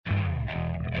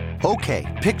Okay,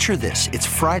 picture this. It's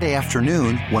Friday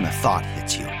afternoon when a thought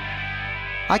hits you.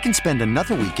 I can spend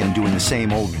another weekend doing the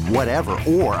same old whatever,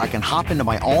 or I can hop into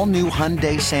my all-new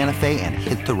Hyundai Santa Fe and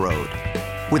hit the road.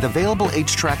 With available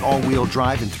H-Track all-wheel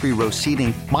drive and 3-row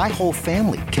seating, my whole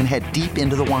family can head deep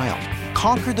into the wild.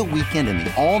 Conquer the weekend in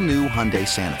the all-new Hyundai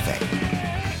Santa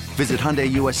Fe. Visit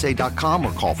HyundaiUSA.com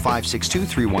or call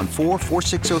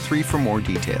 562-314-4603 for more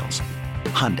details.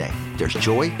 Hyundai, there's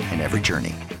joy in every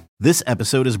journey. This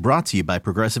episode is brought to you by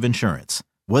Progressive Insurance.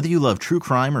 Whether you love true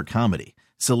crime or comedy,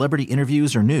 celebrity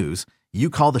interviews or news, you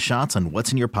call the shots on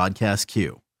what's in your podcast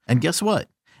queue. And guess what?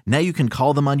 Now you can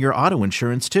call them on your auto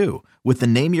insurance too with the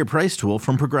Name Your Price tool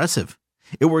from Progressive.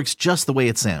 It works just the way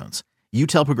it sounds. You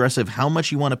tell Progressive how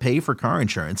much you want to pay for car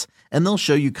insurance, and they'll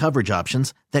show you coverage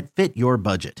options that fit your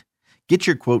budget. Get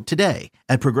your quote today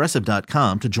at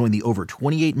Progressive.com to join the over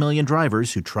 28 million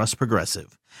drivers who trust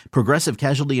Progressive. Progressive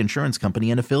Casualty Insurance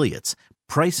Company and Affiliates.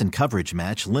 Price and coverage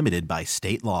match limited by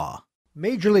state law.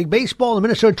 Major League Baseball, the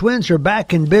Minnesota Twins are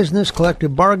back in business.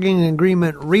 Collective bargaining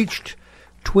agreement reached.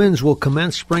 Twins will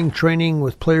commence spring training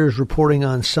with players reporting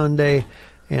on Sunday.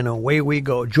 And away we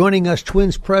go. Joining us,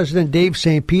 Twins President Dave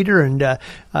St. Peter. And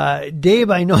Dave,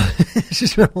 I know this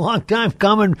has been a long time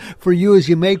coming for you as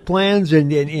you make plans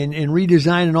and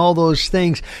redesign and all those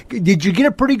things. Did you get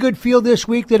a pretty good feel this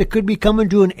week that it could be coming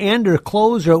to an end or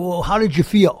close, or how did you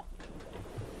feel?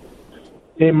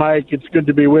 Hey, Mike, it's good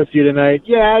to be with you tonight.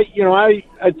 Yeah, I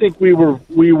think we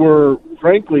were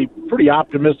frankly pretty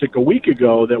optimistic a week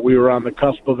ago that we were on the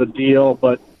cusp of a deal,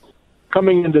 but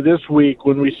coming into this week,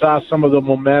 when we saw some of the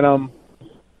momentum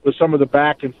with some of the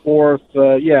back and forth,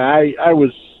 I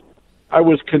was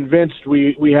convinced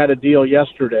we had a deal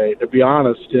yesterday, to be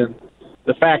honest. And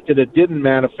the fact that it didn't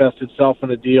manifest itself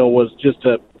in a deal was just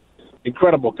a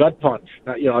incredible gut punch,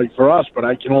 for us. But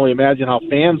I can only imagine how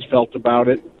fans felt about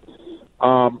it.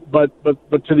 But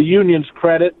to the union's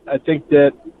credit, I think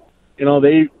that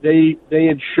they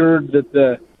ensured that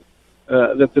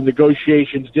the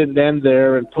negotiations didn't end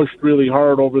there and pushed really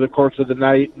hard over the course of the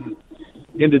night and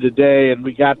into the day, and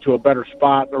we got to a better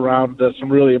spot around some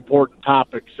really important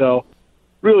topics. So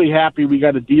really happy we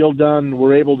got a deal done.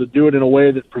 We're able to do it in a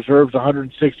way that preserves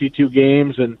 162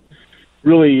 games and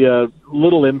really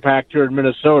little impact here in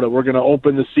Minnesota. We're going to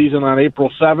open the season on April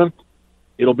 7th.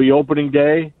 It'll be opening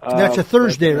day. That's a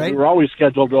Thursday, right? We're always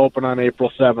scheduled to open on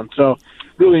April 7th. So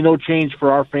really no change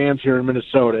for our fans here in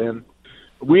Minnesota. And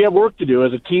we have work to do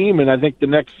as a team, and I think the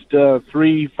next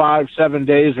 3, 5, 7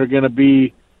 days are going to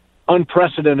be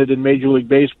unprecedented in Major League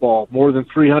Baseball. More than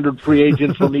 300 free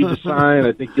agents will need to sign.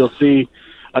 I think you'll see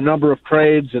a number of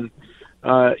trades, and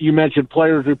you mentioned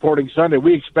players reporting Sunday.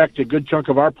 We expect a good chunk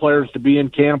of our players to be in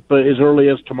camp as early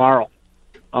as tomorrow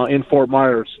in Fort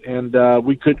Myers, and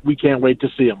we can't wait to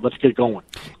see them. Let's get going.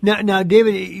 Now,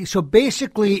 David, so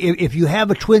basically, if you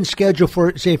have a Twin schedule, for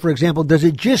example, does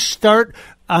it just start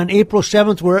on April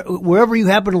 7th, wherever you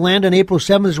happen to land on April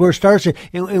 7th is where it starts,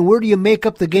 and where do you make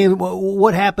up the game?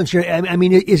 What happens here? I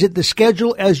mean, is it the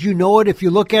schedule as you know it, if you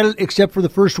look at it, except for the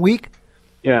first week?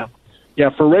 Yeah,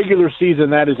 for regular season,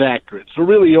 that is accurate. So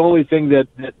really the only thing that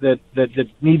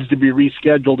needs to be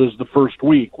rescheduled is the first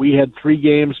week. We had 3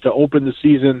 games to open the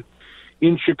season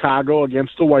in Chicago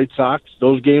against the White Sox.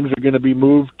 Those games are going to be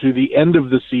moved to the end of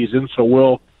the season, so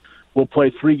we'll play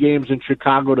 3 games in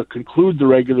Chicago to conclude the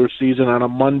regular season on a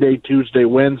Monday, Tuesday,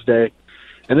 Wednesday.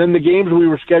 And then the games we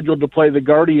were scheduled to play the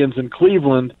Guardians in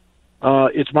Cleveland,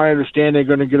 it's my understanding,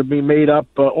 are going to be made up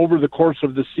over the course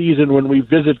of the season when we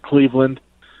visit Cleveland.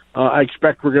 I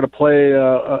expect we're going to play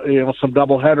some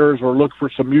doubleheaders or look for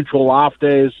some mutual off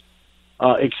days,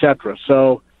 etc.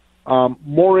 So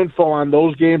more info on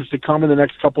those games to come in the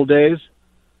next couple days.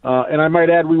 And I might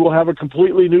add, we will have a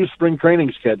completely new spring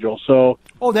training schedule. So,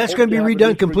 that's going to be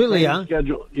redone completely, huh?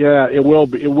 Schedule. Yeah, it will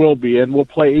be. It will be, and we'll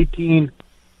play 18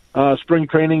 spring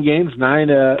training games, 9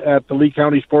 at the Lee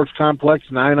County Sports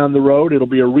Complex, 9 on the road. It'll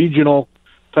be a regional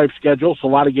type schedule, so a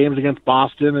lot of games against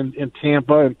Boston and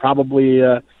Tampa and probably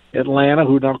Atlanta,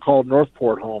 who now called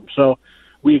Northport home. So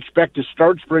we expect to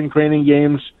start spring training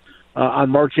games on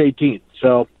March 18th.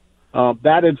 So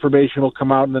that information will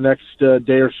come out in the next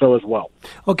day or so as well.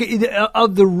 Okay,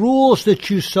 of the rules that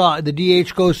you saw, the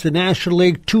DH goes to the National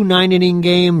League, 2 9-inning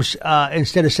games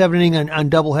instead of 7-inning on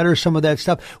doubleheaders, some of that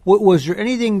stuff. Was there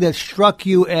anything that struck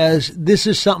you as this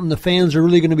is something the fans are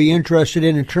really going to be interested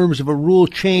in terms of a rule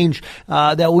change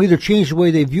that will either change the way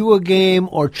they view a game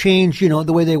or change,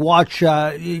 the way they watch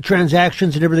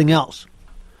transactions and everything else?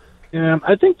 Yeah,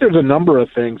 I think there's a number of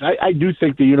things. I do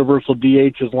think the universal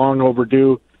DH is long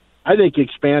overdue. I think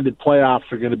expanded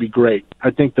playoffs are going to be great. I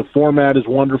think the format is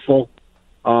wonderful.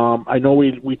 I know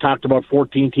we talked about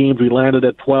 14 teams. We landed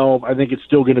at 12. I think it's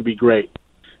still going to be great.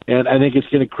 And I think it's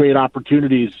going to create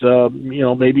opportunities,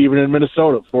 maybe even in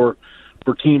Minnesota for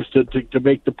teams to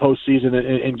make the postseason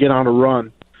and get on a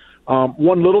run.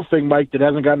 One little thing, Mike, that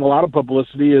hasn't gotten a lot of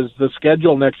publicity is the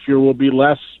schedule next year will be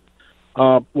less,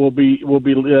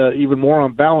 even more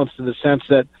unbalanced in the sense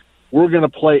that we're going to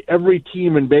play every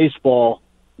team in baseball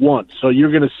once. So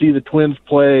you're going to see the Twins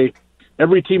play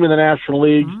every team in the National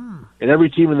League and every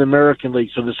team in the American League.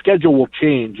 So the schedule will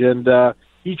change, and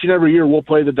each and every year we'll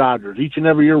play the Dodgers. Each and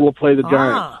every year we'll play the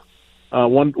Giants.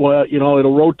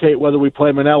 It'll rotate whether we play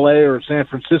them in L.A. or San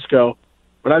Francisco.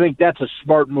 But I think that's a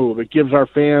smart move. It gives our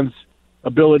fans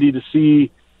ability to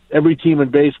see every team in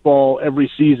baseball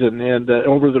every season. And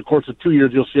over the course of 2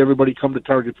 years, you'll see everybody come to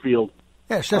Target Field.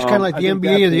 Yes, that's kind of like the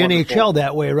NBA or the NHL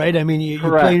that way, right? I mean, you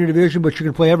play in your division, but you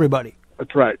can play everybody.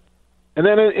 That's right. And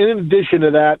then in addition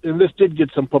to that, and this did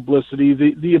get some publicity,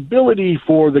 the ability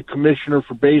for the commissioner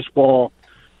for baseball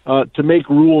to make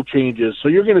rule changes. So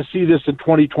you're going to see this in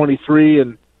 2023,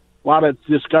 and a lot of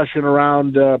discussion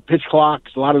around pitch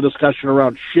clocks, a lot of discussion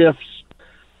around shifts.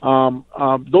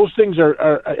 Those things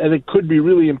are I think, could be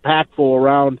really impactful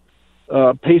around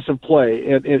pace of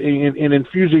play and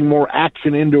infusing more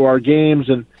action into our games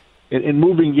and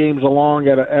moving games along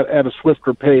at a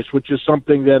swifter pace, which is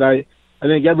something that I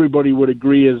think everybody would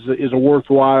agree is a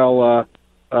worthwhile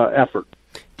effort.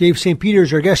 Dave St. Peter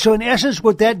is our guest. So in essence,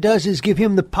 what that does is give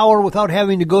him the power without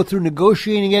having to go through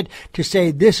negotiating it to say,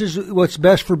 this is what's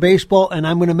best for baseball, and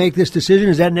I'm going to make this decision.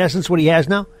 Is that in essence what he has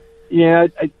now? Yeah,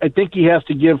 I think he has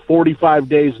to give 45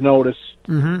 days notice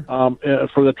for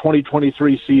the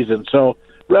 2023 season. So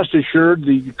rest assured,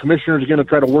 the commissioner is going to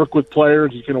try to work with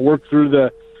players. He's going to work through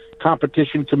the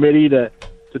competition committee to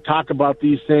talk about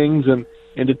these things and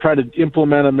to try to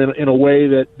implement them in a way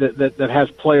that has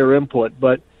player input.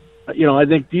 But I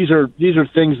think these are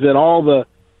things that all the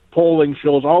polling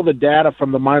shows, all the data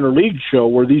from the minor league show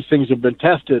where these things have been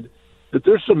tested, that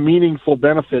there's some meaningful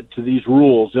benefit to these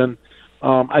rules. And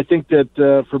I think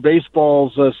that for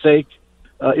baseball's sake,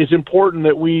 it's important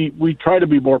that we try to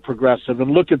be more progressive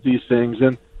and look at these things.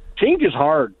 And change is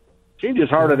hard. Change is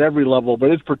hard at every level, but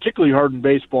it's particularly hard in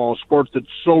baseball, a sport that's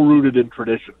so rooted in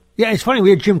tradition. Yeah, it's funny. We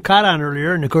had Jim Cott on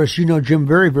earlier, and of course, you know Jim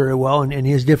very, very well, and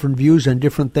he has different views on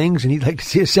different things. And he'd like to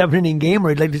see a 7-inning game, or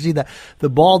he'd like to see the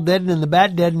ball deaden and the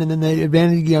bat deaden, and then the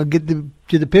advantage, get to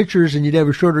the pitchers, and you'd have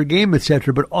a shorter game,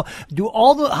 etc. But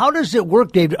how does it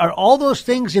work, Dave? Are all those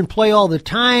things in play all the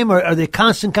time? Or are they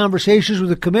constant conversations with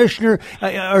the commissioner?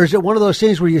 Or is it one of those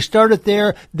things where you start it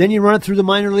there, then you run it through the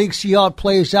minor league, see how it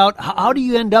plays out? How do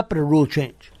you end up at a rule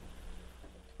change?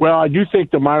 Well, I do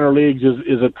think the minor leagues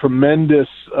is a tremendous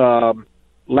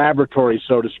laboratory,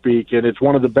 so to speak, and it's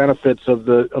one of the benefits of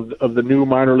the new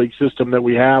minor league system that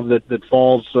we have that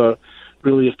falls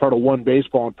really as part of One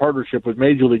Baseball in partnership with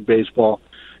Major League Baseball.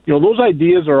 Those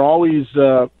ideas are always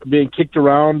being kicked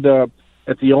around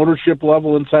at the ownership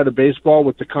level inside of baseball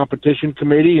with the competition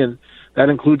committee, and that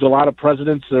includes a lot of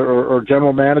presidents or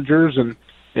general managers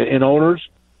and owners.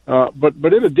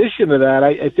 But in addition to that,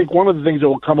 I think one of the things that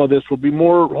will come of this will be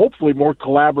hopefully more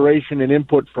collaboration and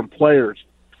input from players.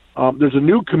 There's a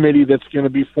new committee that's going to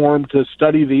be formed to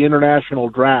study the international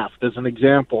draft, as an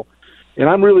example. And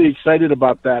I'm really excited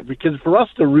about that because for us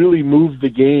to really move the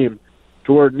game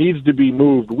to where it needs to be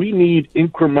moved, we need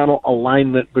incremental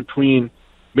alignment between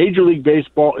Major League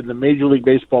Baseball and the Major League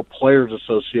Baseball Players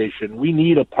Association. We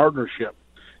need a partnership.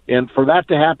 And for that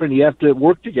to happen, you have to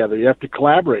work together. You have to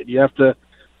collaborate. You have to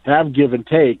have give and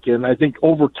take. And I think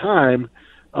over time,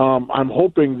 I'm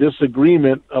hoping this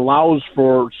agreement allows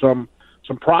for some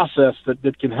process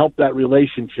that can help that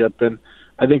relationship. And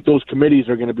I think those committees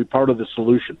are going to be part of the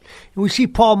solution. We see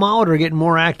Paul Molitor getting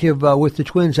more active with the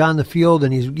Twins on the field,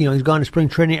 and he's gone to spring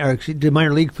training or to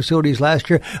minor league facilities last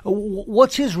year.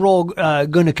 What's his role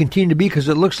going to continue to be? Because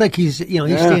it looks like he's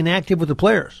staying active with the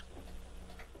players.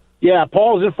 Yeah,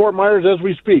 Paul is in Fort Myers as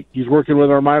we speak. He's working with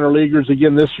our minor leaguers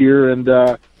again this year, and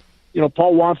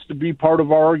Paul wants to be part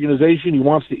of our organization. He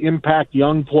wants to impact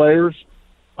young players.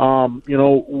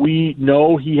 We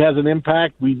know he has an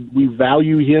impact. We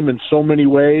value him in so many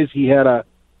ways. He had a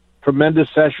tremendous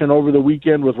session over the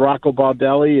weekend with Rocco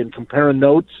Baldelli and comparing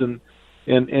notes and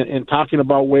talking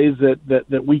about ways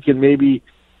that we can maybe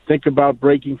think about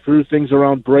breaking through things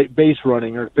around base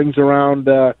running or things around,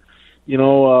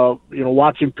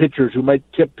 watching pitchers who might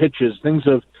tip pitches, things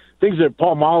that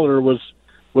Paul Molitor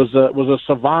was a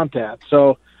savant at.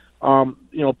 So,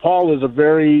 Paul is a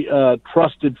very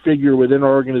trusted figure within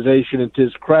our organization, and to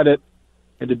his credit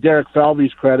and to Derek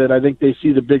Falvey's credit, I think they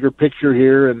see the bigger picture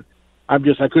here, and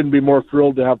I couldn't be more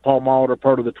thrilled to have Paul Molitor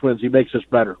part of the Twins. He makes us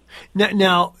better.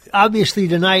 Now obviously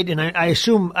tonight, and I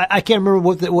assume I can't remember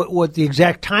what the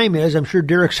exact time is. I'm sure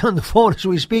Derek's on the phone as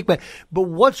we speak. But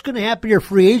what's going to happen here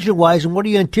free agent wise, and what do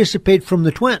you anticipate from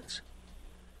the Twins?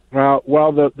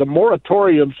 Well, the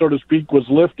moratorium, so to speak, was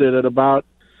lifted at about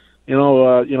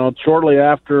shortly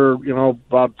after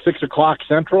about 6:00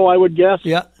 Central, I would guess.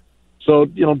 Yeah. So,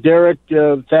 Derek,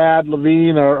 Thad,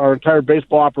 Levine, our entire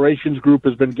baseball operations group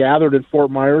has been gathered in Fort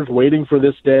Myers waiting for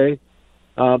this day.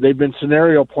 They've been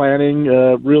scenario planning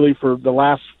really for the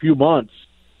last few months,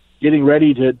 getting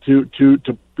ready to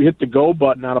hit the go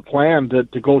button on a plan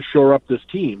to go shore up this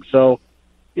team. So,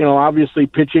 obviously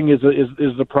pitching is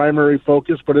the primary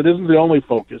focus, but it isn't the only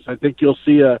focus. I think you'll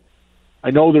see I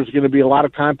know there's going to be a lot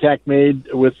of contact made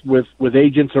with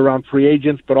agents around free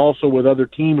agents, but also with other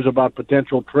teams about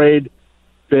potential trade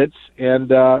fits. And,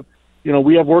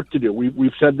 we have work to do.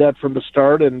 We've said that from the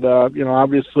start. And,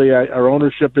 obviously our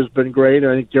ownership has been great.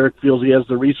 I think Derek feels he has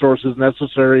the resources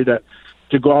necessary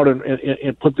to go out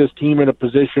and put this team in a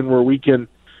position where we can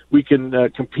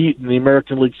compete in the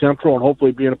American League Central and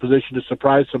hopefully be in a position to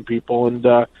surprise some people and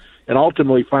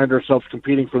ultimately find ourselves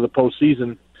competing for the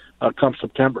postseason come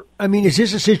September. I mean, is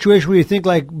this a situation where you think,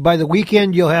 like, by the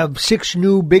weekend you'll have 6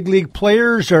 new big league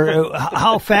players, or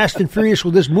how fast and furious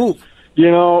will this move?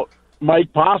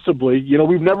 Mike, possibly.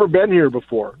 We've never been here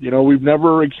before. We've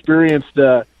never experienced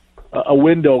a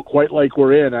window quite like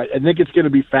we're in. I think it's going to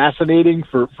be fascinating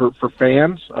for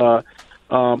fans.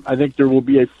 I think there will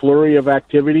be a flurry of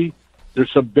activity.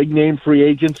 There's some big-name free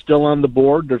agents still on the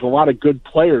board. There's a lot of good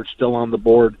players still on the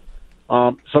board.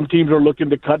 Some teams are looking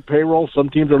to cut payroll. Some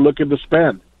teams are looking to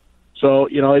spend. So,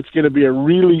 it's going to be a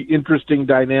really interesting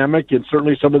dynamic, and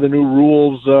certainly some of the new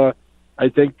rules, I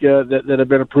think, that have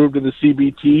been approved in the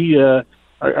CBT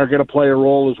are going to play a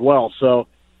role as well. So,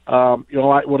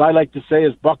 what I like to say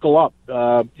is buckle up.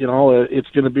 It's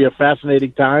going to be a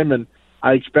fascinating time, and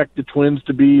I expect the Twins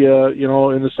to be,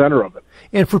 in the center of it.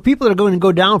 And for people that are going to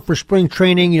go down for spring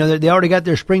training, they already got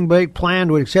their spring break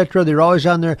planned, et cetera. They're always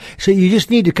on there. So you just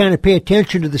need to kind of pay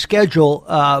attention to the schedule.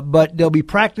 But there'll be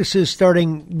practices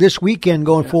starting this weekend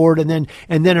going forward, and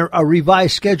then a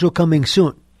revised schedule coming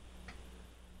soon.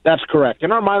 That's correct.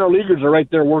 And our minor leaguers are right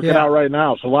there working out right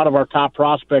now. So a lot of our top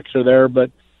prospects are there.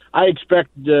 But I expect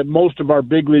most of our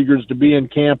big leaguers to be in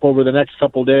camp over the next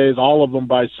couple of days, all of them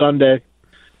by Sunday.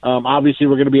 Obviously,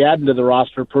 we're going to be adding to the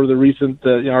roster per the recent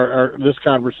this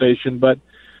conversation, but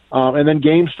and then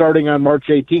games starting on March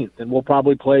 18th, and we'll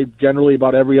probably play generally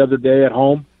about every other day at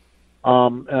home.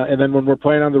 And then when we're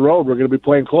playing on the road, we're going to be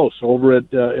playing close over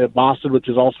at Boston, which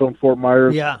is also in Fort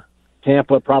Myers. Yeah.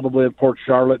 Tampa, probably in Port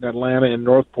Charlotte, and Atlanta, and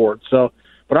Northport. So,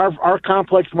 but our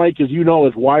complex, Mike, as you know,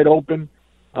 is wide open.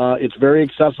 It's very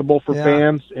accessible for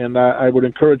fans, and I would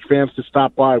encourage fans to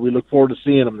stop by. We look forward to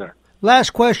seeing them there.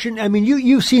 Last question. I mean,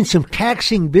 you've seen some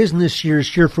taxing business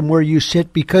years here from where you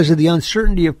sit because of the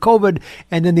uncertainty of COVID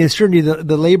and then the uncertainty of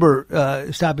the labor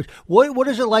stoppage. What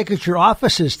is it like at your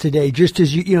offices today, just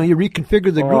as you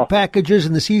reconfigure the group packages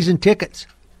and the season tickets?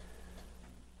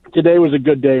 Today was a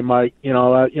good day, Mike.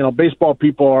 Baseball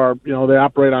people are, they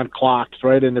operate on clocks,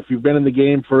 right? And if you've been in the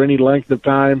game for any length of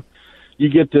time, you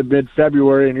get to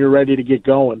mid-February and you're ready to get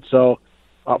going. So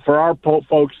for our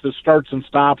folks, the starts and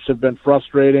stops have been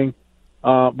frustrating.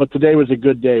 But today was a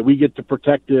good day. We get to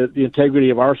protect the integrity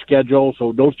of our schedule,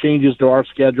 so those changes to our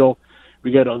schedule.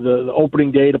 We got the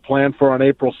opening day to plan for on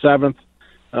April 7th.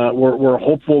 We're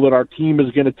hopeful that our team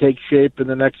is going to take shape in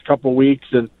the next couple of weeks,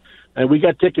 and we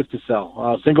got tickets to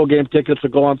sell. Single-game tickets will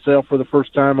go on sale for the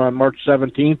first time on March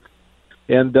 17th,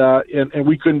 and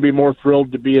we couldn't be more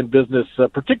thrilled to be in business,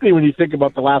 particularly when you think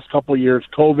about the last couple of years,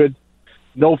 COVID,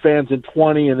 no fans in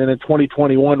 20, and then in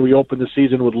 2021 we opened the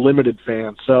season with limited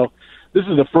fans. So this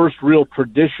is the first real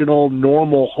traditional,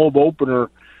 normal home opener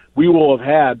we will have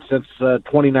had since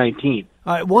 2019.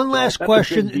 All right, one last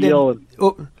question.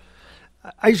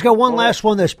 I just got one last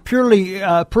one that's purely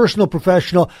personal,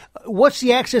 professional. What's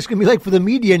the access going to be like for the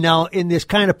media now in this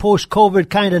kind of post-COVID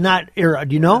kind of not era?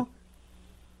 Do you know?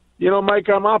 Mike,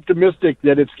 I'm optimistic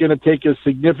that it's going to take a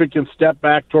significant step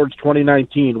back towards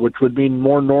 2019, which would mean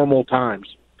more normal times.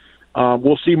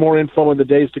 We'll see more info in the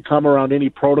days to come around any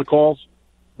protocols.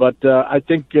 But I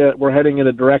think we're heading in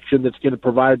a direction that's going to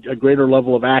provide a greater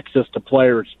level of access to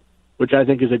players, which I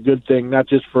think is a good thing, not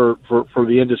just for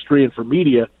the industry and for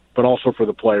media, but also for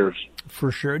the players.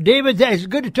 For sure. David, it's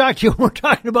good to talk to you. We're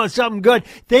talking about something good.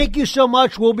 Thank you so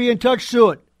much. We'll be in touch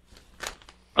soon.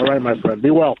 All right, my friend. Be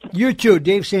well. You too.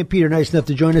 Dave St. Peter, nice enough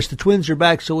to join us. The Twins are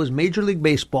back. So is Major League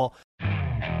Baseball.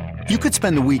 You could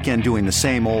spend the weekend doing the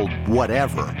same old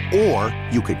whatever, or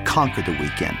you could conquer the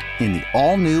weekend in the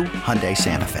all-new Hyundai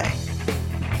Santa Fe.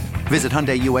 Visit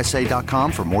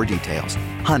HyundaiUSA.com for more details.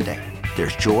 Hyundai,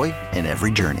 there's joy in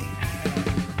every journey.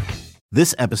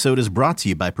 This episode is brought to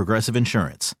you by Progressive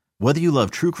Insurance. Whether you love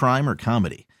true crime or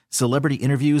comedy, celebrity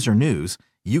interviews or news,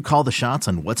 you call the shots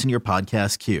on what's in your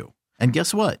podcast queue. And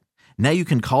guess what? Now you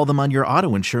can call them on your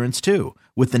auto insurance too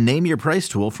with the Name Your Price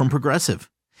tool from Progressive.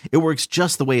 It works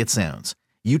just the way it sounds.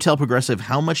 You tell Progressive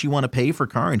how much you want to pay for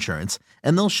car insurance,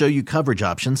 and they'll show you coverage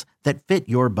options that fit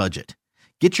your budget.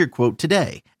 Get your quote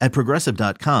today at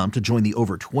Progressive.com to join the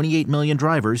over 28 million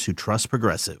drivers who trust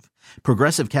Progressive.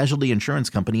 Progressive Casualty Insurance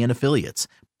Company and Affiliates.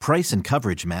 Price and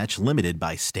coverage match limited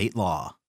by state law.